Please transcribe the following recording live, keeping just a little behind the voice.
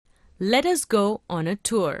let us go on a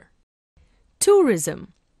tour.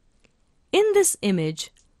 Tourism. In this image,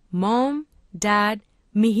 Mom, Dad,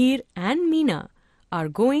 Mihir and Meena are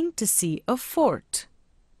going to see a fort.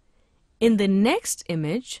 In the next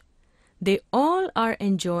image, they all are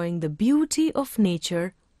enjoying the beauty of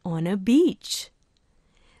nature on a beach.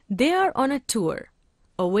 They are on a tour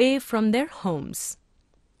away from their homes.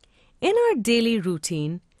 In our daily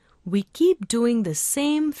routine, we keep doing the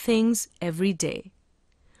same things every day.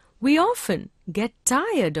 We often get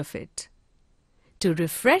tired of it. To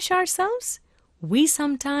refresh ourselves, we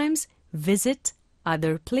sometimes visit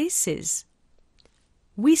other places.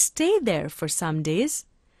 We stay there for some days,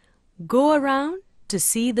 go around to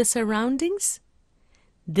see the surroundings.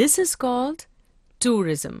 This is called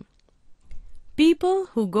tourism. People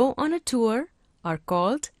who go on a tour are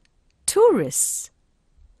called tourists.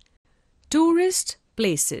 Tourist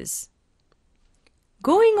places.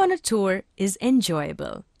 Going on a tour is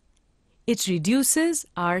enjoyable. It reduces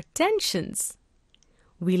our tensions.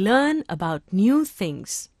 We learn about new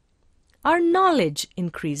things. Our knowledge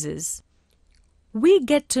increases. We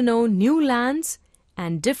get to know new lands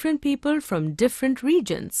and different people from different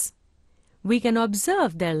regions. We can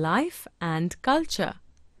observe their life and culture.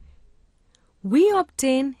 We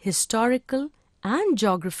obtain historical and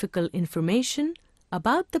geographical information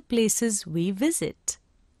about the places we visit.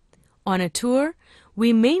 On a tour,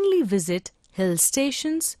 we mainly visit hill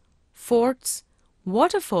stations, forts,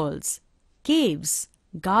 waterfalls, caves,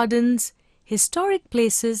 gardens, historic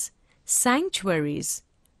places, sanctuaries,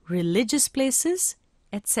 religious places,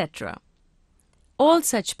 etc. All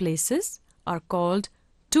such places are called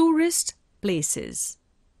tourist places.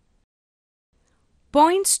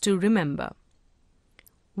 Points to remember.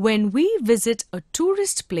 When we visit a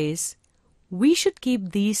tourist place, we should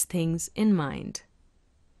keep these things in mind.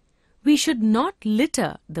 We should not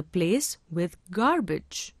litter the place with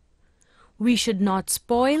garbage. We should not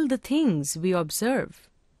spoil the things we observe.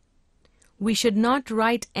 We should not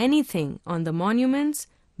write anything on the monuments,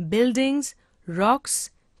 buildings, rocks,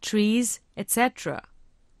 trees, etc.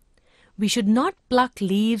 We should not pluck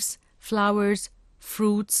leaves, flowers,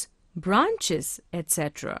 fruits, branches,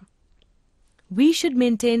 etc. We should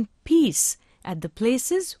maintain peace at the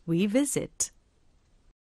places we visit.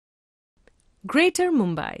 Greater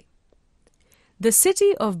Mumbai. The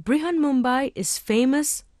city of Brihanmumbai is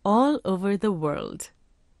famous all over the world.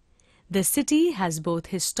 The city has both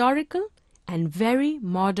historical and very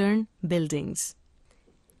modern buildings.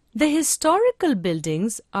 The historical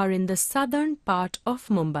buildings are in the southern part of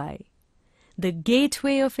Mumbai. The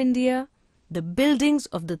Gateway of India, the buildings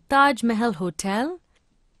of the Taj Mahal Hotel,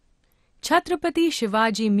 Chhatrapati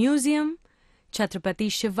Shivaji Museum, Chhatrapati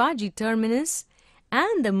Shivaji Terminus,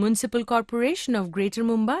 and the Municipal Corporation of Greater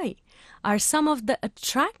Mumbai are some of the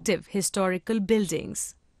attractive historical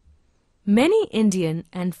buildings. Many Indian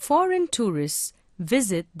and foreign tourists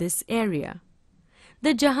visit this area.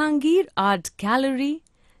 The Jahangir Art Gallery,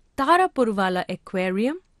 Tarapurwala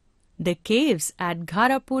Aquarium, the caves at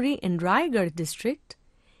Gharapuri in Raigad district,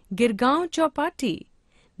 Girgaon Chowpatty,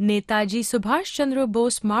 Netaji Subhash Chandra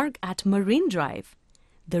Bose Marg at Marine Drive,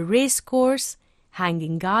 the race course,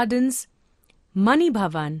 hanging gardens, Mani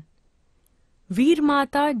Bhavan, Veer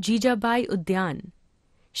Mata Jijabai Udyan,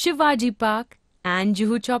 Shivaji Park and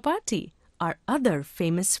Juhu Chowpatty are other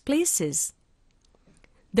famous places.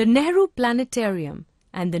 The Nehru Planetarium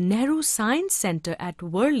and the Nehru Science Centre at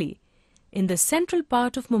Worli in the central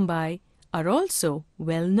part of Mumbai are also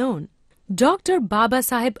well known. Dr.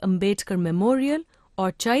 Babasaheb Ambedkar Memorial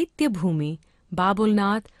or Chaitya Bhumi,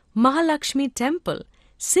 Babulnath, Mahalakshmi Temple,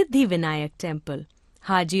 Siddhi Vinayak Temple,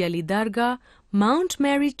 Haji Ali Dargah, Mount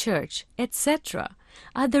Mary Church, etc.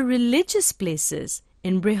 are the religious places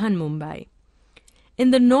in Brihanmumbai. In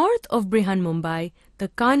the north of Brihanmumbai, the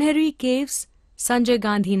Kanheri Caves, Sanjay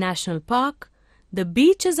Gandhi National Park, the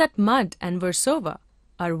beaches at Mud and Versova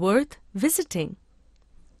are worth visiting.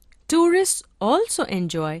 Tourists also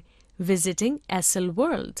enjoy visiting Essel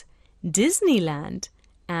World, Disneyland,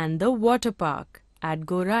 and the water park at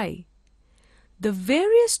Gorai. The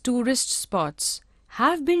various tourist spots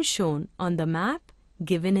have been shown on the map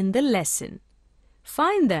given in the lesson.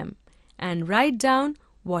 Find them and write down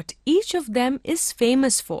what each of them is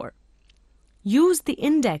famous for. Use the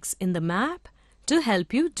index in the map to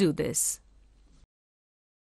help you do this.